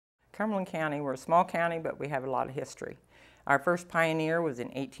Cumberland County, we're a small county, but we have a lot of history. Our first pioneer was in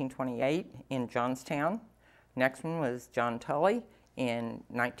 1828 in Johnstown. Next one was John Tully in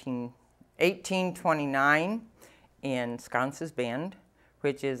 1829 in Sconce's Bend,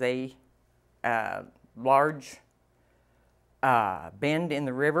 which is a large bend in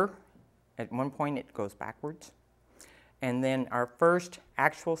the river. At one point it goes backwards. And then our first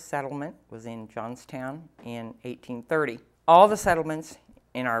actual settlement was in Johnstown in 1830. All the settlements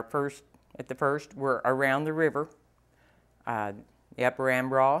in at the first were around the river, the upper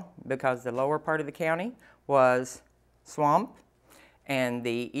Ambraw, because the lower part of the county was swamp, and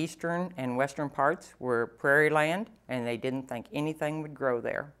the eastern and western parts were prairie land, and they didn't think anything would grow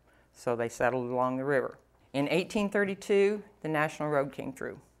there, so they settled along the river. In 1832, the National Road came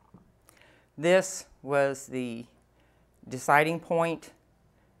through. This was the deciding point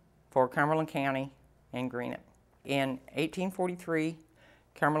for Cumberland County and Greenup. In 1843,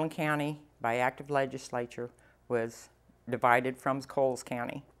 Cumberland County, by act of legislature, was divided from Coles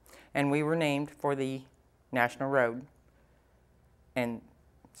County, and we were named for the National Road, and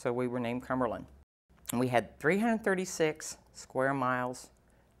so we were named Cumberland. And we had 336 square miles,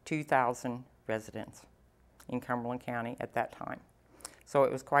 2,000 residents in Cumberland County at that time. So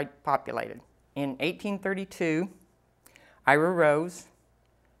it was quite populated. In 1832, Ira Rose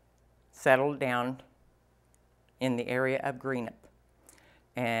settled down in the area of Greenup,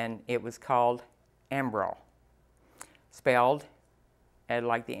 and it was called Ambraw, spelled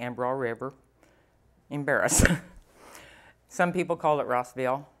like the Ambraw River, embarrass. Some people called it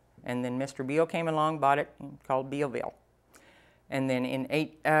Rossville, and then Mr. Beale came along, bought it, and called Bealville. And then in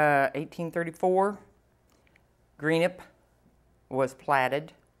 1834, Greenup was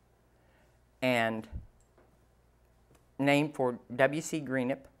platted and named for W.C.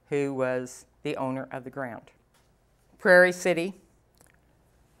 Greenup, who was the owner of the ground. Prairie City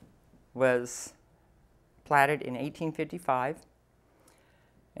was platted in 1855,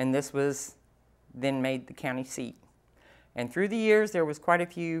 and this was then made the county seat. And through the years, there was quite a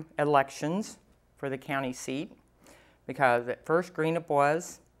few elections for the county seat, because at first Greenup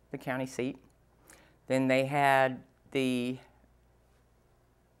was the county seat. Then they had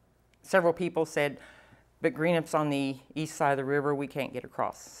several people said, but Greenup's on the east side of the river, we can't get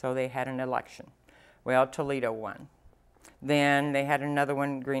across. So they had an election. Well, Toledo won. Then they had another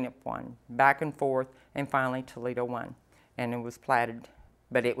one, Greenup won. Back and forth, and finally Toledo won. And it was platted,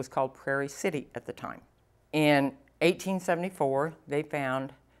 but it was called Prairie City at the time. In 1874, they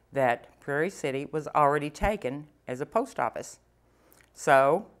found that Prairie City was already taken as a post office.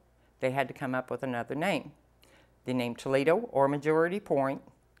 So they had to come up with another name. The name Toledo or Majority Point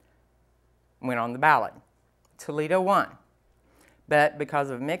went on the ballot. Toledo won. But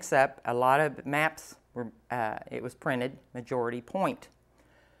because of mix-up, a lot of maps it was printed Majority Point,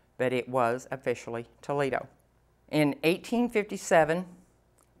 but it was officially Toledo. In 1857,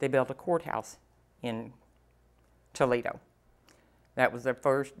 they built a courthouse in Toledo. That was the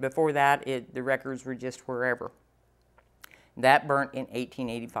first. Before that, the records were just wherever. That burnt in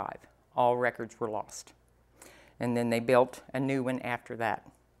 1885. All records were lost. And then they built a new one after that,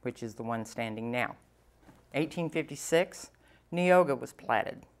 which is the one standing now. 1856, Neoga was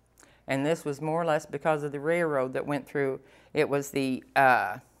platted. And this was more or less because of the railroad that went through. It was the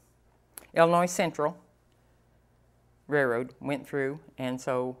Illinois Central Railroad went through, and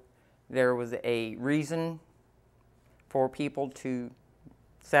so there was a reason for people to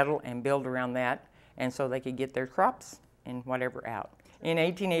settle and build around that, and so they could get their crops and whatever out. In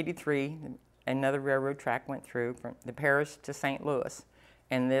 1883, another railroad track went through from the parish to St. Louis,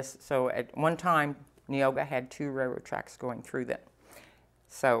 and so at one time, Neoga had 2 railroad tracks going through them.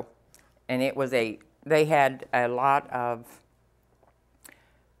 So, and it was they had a lot of,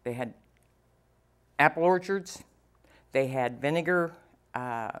 they had apple orchards, they had vinegar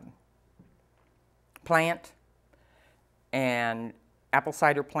plant, and apple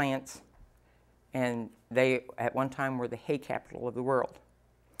cider plants, and they at one time were the hay capital of the world.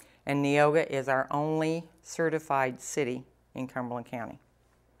 And Neoga is our only certified city in Cumberland County.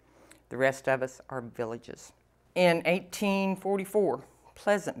 The rest of us are villages. In 1844,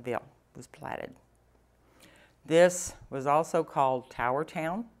 Pleasantville was platted. This was also called Tower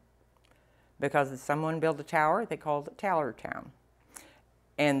Town, because if someone built a tower, they called it Tower Town.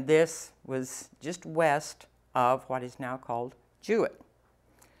 And this was just west of what is now called Jewett.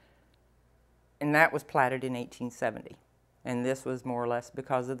 And that was platted in 1870. And this was more or less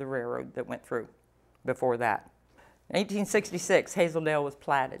because of the railroad that went through before that. In 1866, Hazeldale was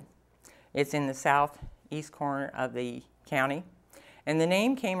platted. It's in the southeast corner of the county. And the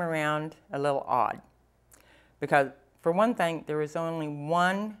name came around a little odd, because for one thing, there was only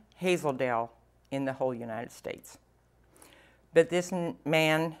one Hazeldale in the whole United States. But this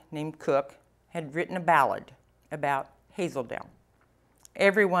man named Cook had written a ballad about Hazeldale.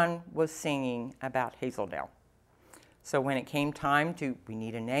 Everyone was singing about Hazeldale. So when it came time we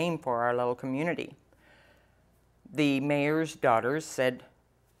need a name for our little community, the mayor's daughters said,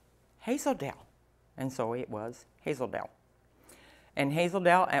 Hazeldale. And so it was Hazeldale. And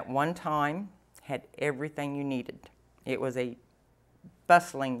Hazeldale at one time had everything you needed. It was a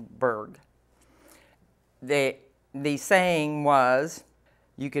bustling burg. The saying was,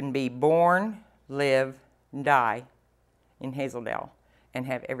 you can be born, live, and die in Hazeldale and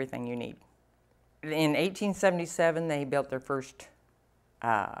have everything you need. In 1877, they built their first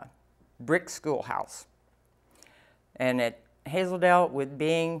brick schoolhouse. And at Hazeldale, with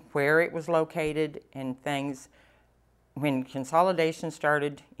being where it was located and things, when consolidation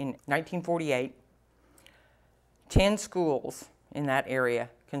started in 1948, 10 schools in that area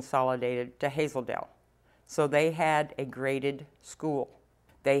consolidated to Hazeldale. So they had a graded school.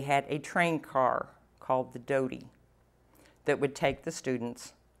 They had a train car called the Doty that would take the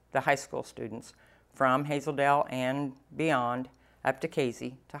students, the high school students, from Hazeldale and beyond up to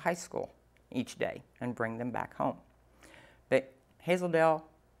Casey to high school each day and bring them back home. But Hazeldale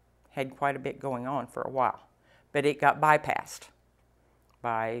had quite a bit going on for a while, but it got bypassed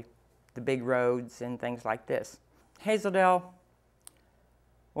by the big roads and things like this. Hazeldale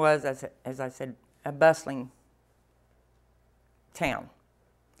was, as I said, a bustling town.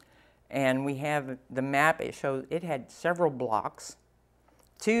 And we have the map. It shows it had several blocks,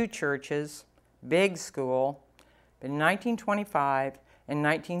 2 churches, big school. But in 1925 and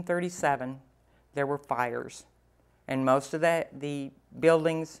 1937, there were fires. And most of the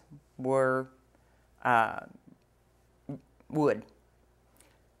buildings were wood.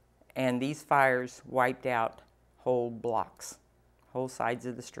 And these fires wiped out whole blocks, whole sides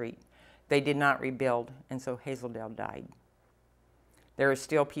of the street. They did not rebuild, and so Hazeldale died. There are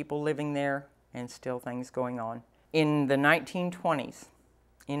still people living there and still things going on. In the 1920s,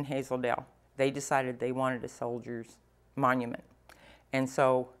 in Hazeldale, they decided they wanted a soldiers' monument. And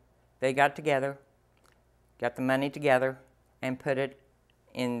so they got together, got the money together, and put it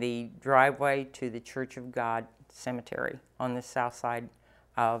in the driveway to the Church of God Cemetery on the south side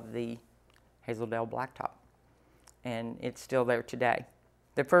of the Hazeldale Blacktop. And it's still there today.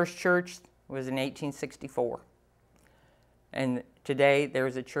 The first church was in 1864. And today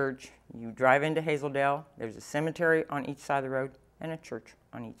there's a church. You drive into Hazeldale, there's a cemetery on each side of the road and a church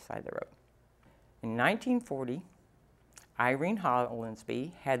on each side of the road. In 1940, Irene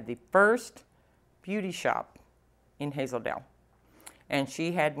Hollinsby had the first beauty shop in Hazeldale. And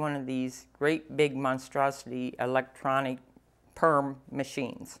she had one of these great big monstrosity electronic perm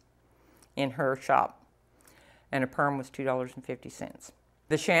machines in her shop. And a perm was $2.50.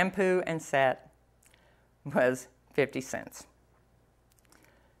 The shampoo and set was 50 cents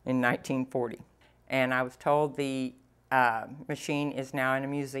in 1940. And I was told the machine is now in a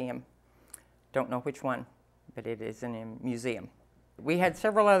museum. Don't know which one, but it is in a museum. We had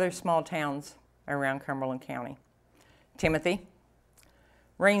several other small towns around Cumberland County. Timothy,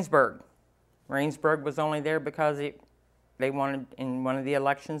 Rainsburg. Rainsburg was only there because they wanted, in one of the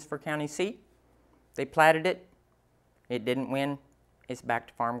elections for county seat, they platted it. It didn't win. It's back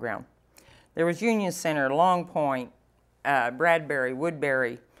to farm ground. There was Union Center, Long Point, Bradbury,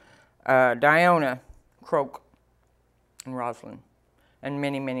 Woodbury, Diona, Croak, and Roslyn, and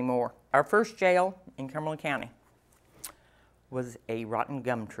many, many more. Our first jail in Cumberland County was a rotten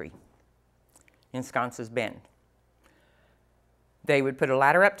gum tree in Sconce's Bend. They would put a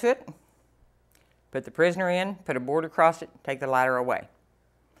ladder up to it, put the prisoner in, put a board across it, take the ladder away.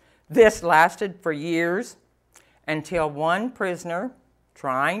 This lasted for years until one prisoner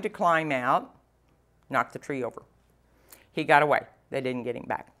trying to climb out knocked the tree over. He got away. They didn't get him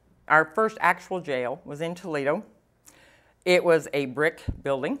back. Our first actual jail was in Toledo. It was a brick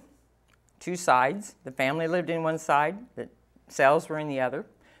building, 2 sides. The family lived in one side. The cells were in the other.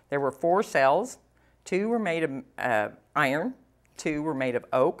 There were 4 cells. 2 were made of iron. 2 were made of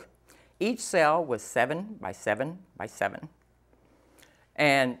oak. Each cell was 7 by 7 by 7.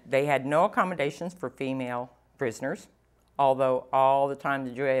 And they had no accommodations for female prisoners, although all the time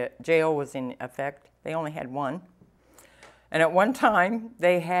the jail was in effect, they only had 1. And at one time,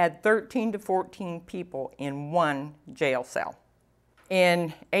 they had 13 to 14 people in one jail cell.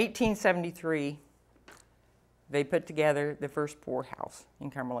 In 1873, they put together the first poorhouse in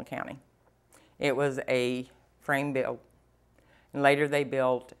Cumberland County. It was a frame build. And later they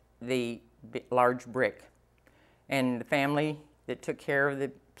built the large brick. And the family that took care of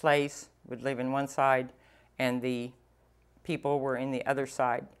the place would live in one side, and the people were in the other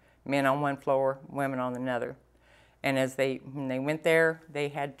side men on one floor, women on another. And when they went there, they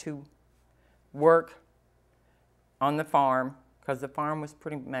had to work on the farm because the farm was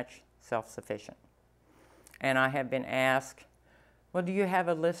pretty much self-sufficient. And I have been asked, well, do you have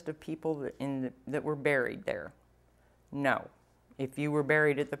a list of people that were buried there? No. If you were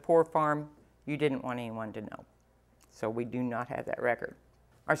buried at the poor farm, you didn't want anyone to know. So we do not have that record.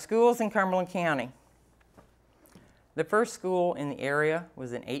 Our schools in Cumberland County. The first school in the area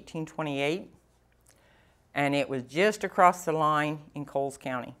was in 1828, and it was just across the line in Coles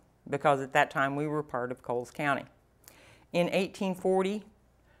County, because at that time we were part of Coles County. In 1840,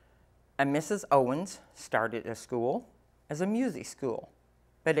 a Mrs. Owens started a school as a music school,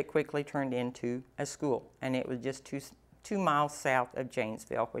 but it quickly turned into a school, and it was just 2 miles south of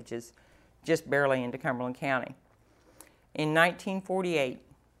Janesville, which is just barely into Cumberland County. In 1948,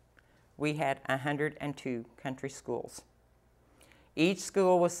 we had 102 country schools. Each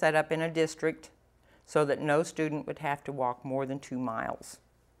school was set up in a district so that no student would have to walk more than 2 miles.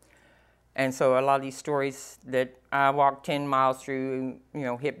 And so a lot of these stories that I walked 10 miles through,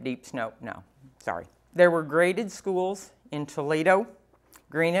 hip deep snow, no, sorry. There were graded schools in Toledo,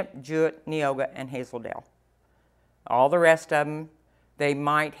 Greenup, Jewett, Neoga, and Hazeldale. All the rest of them, they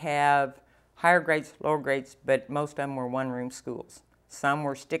might have higher grades, lower grades, but most of them were one-room schools. Some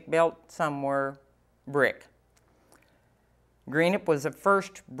were stick-built, some were brick. Greenup was the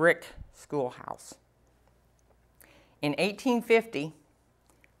first brick schoolhouse. In 1850,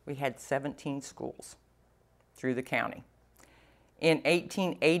 we had 17 schools through the county. In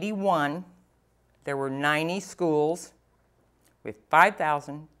 1881, there were 90 schools with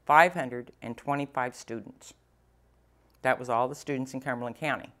 5,525 students. That was all the students in Cumberland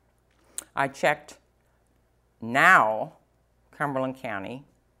County. I checked now, Cumberland County,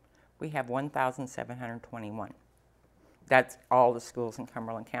 we have 1,721. That's all the schools in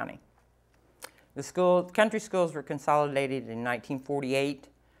Cumberland County. The country schools were consolidated in 1948,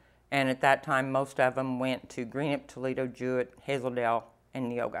 and at that time most of them went to Greenup, Toledo, Jewett, Hazeldale,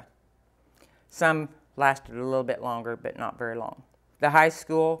 and Neoga. Some lasted a little bit longer, but not very long. The high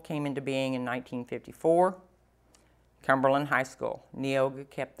school came into being in 1954. Cumberland High School. Neoga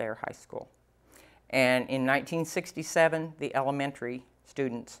kept their high school. And in 1967, the elementary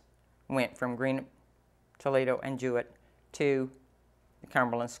students went from Greenup, Toledo, and Jewett to the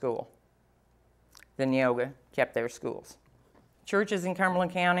Cumberland School. The Neoga kept their schools. Churches in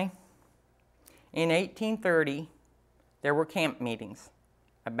Cumberland County. In 1830, there were camp meetings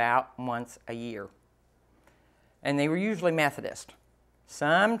about once a year. And they were usually Methodist,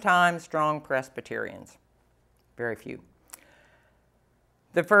 sometimes strong Presbyterians. Very few.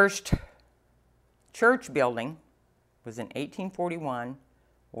 The first church building was in 1841.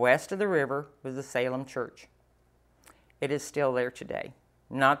 West of the river was the Salem Church. It is still there today.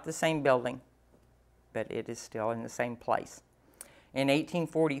 Not the same building, but it is still in the same place. In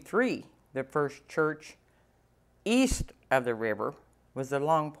 1843, the first church east of the river was the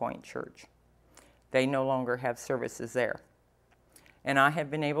Long Point Church. They no longer have services there. And I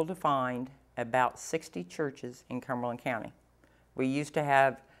have been able to find about 60 churches in Cumberland County. We used to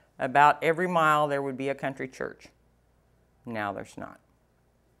have about every mile there would be a country church. Now there's not.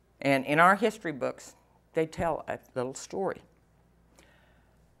 And in our history books, they tell a little story.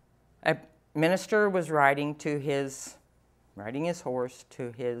 A minister was riding his horse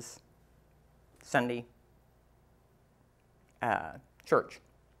to his Sunday church.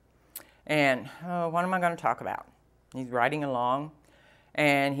 And what am I going to talk about? He's riding along,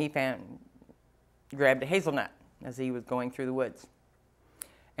 and he grabbed a hazelnut as he was going through the woods.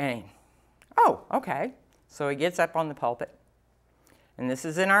 And oh, okay. So he gets up on the pulpit, and this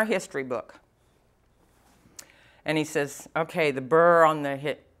is in our history book. And he says, okay, the burr on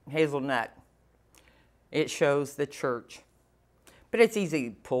the hazelnut, it shows the church, but it's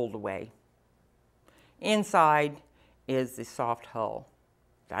easily pulled away. Inside is the soft hull.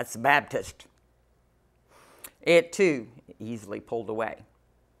 That's the Baptist. It too, easily pulled away.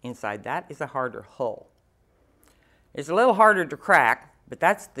 Inside that is a harder hull. It's a little harder to crack, but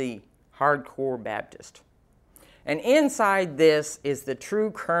that's the hardcore Baptist. And inside this is the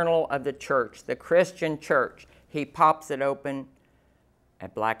true kernel of the church, the Christian church. He pops it open, a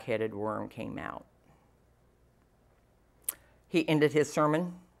black-headed worm came out. He ended his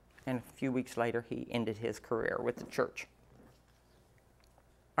sermon, and a few weeks later he ended his career with the church.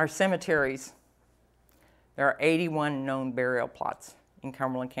 Our cemeteries, there are 81 known burial plots in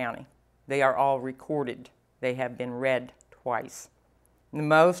Cumberland County. They are all recorded. They have been read twice. The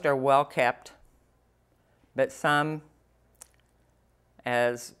most are well kept, but some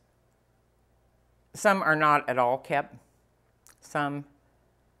are not at all kept. Some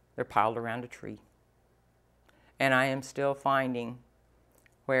They're piled around a tree. And I am still finding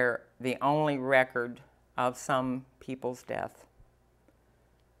where the only record of some people's death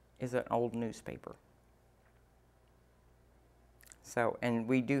is an old newspaper. So, and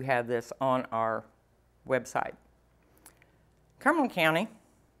we do have this on our website. Cumberland County,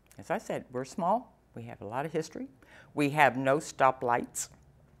 as I said, we're small. We have a lot of history. We have no stoplights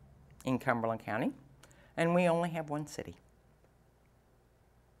in Cumberland County, and we only have one city.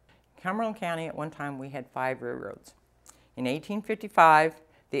 Cumberland County, at one time, we had 5 railroads. In 1855,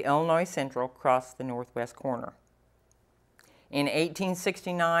 the Illinois Central crossed the northwest corner. In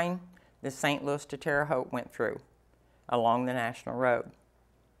 1869, the St. Louis to Terre Haute went through along the National Road.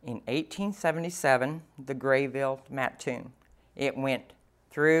 In 1877, the Grayville to Mattoon. It went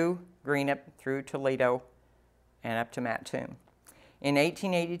through Greenup, through Toledo, and up to Mattoon. In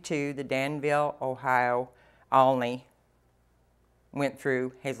 1882, the Danville, Ohio, Olney went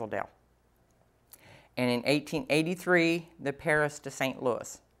through Hazeldale. And in 1883, the Paris to St.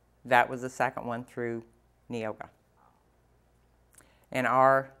 Louis. That was the second one through Neoga. And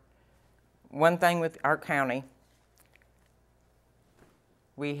one thing with our county,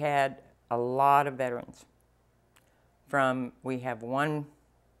 we had a lot of veterans. We have one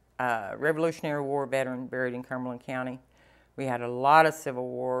Revolutionary War veteran buried in Cumberland County. We had a lot of Civil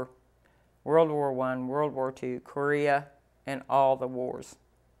War, World War I, World War II, Korea, and all the wars.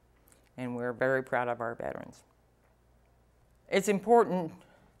 And we're very proud of our veterans. It's important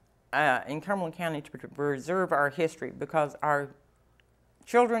in Cumberland County to preserve our history because our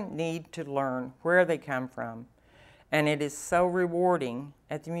children need to learn where they come from. And it is so rewarding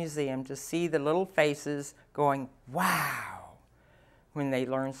at the museum to see the little faces going, wow, when they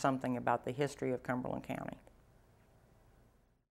learn something about the history of Cumberland County.